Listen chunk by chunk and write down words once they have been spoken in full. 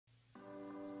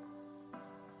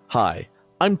Hi,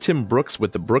 I'm Tim Brooks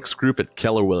with the Brooks Group at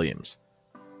Keller Williams.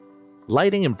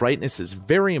 Lighting and brightness is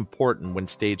very important when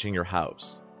staging your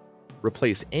house.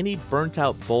 Replace any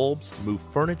burnt-out bulbs, move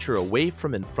furniture away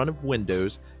from in front of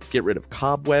windows, get rid of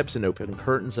cobwebs, and open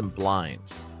curtains and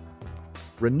blinds.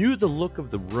 Renew the look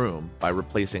of the room by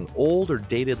replacing old or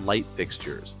dated light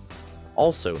fixtures.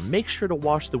 Also, make sure to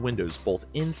wash the windows both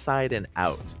inside and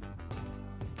out.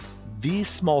 These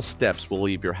small steps will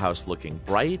leave your house looking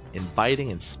bright, inviting,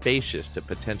 and spacious to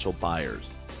potential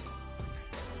buyers.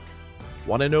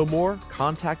 Want to know more?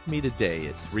 Contact me today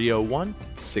at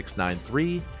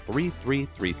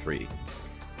 301-693-3333.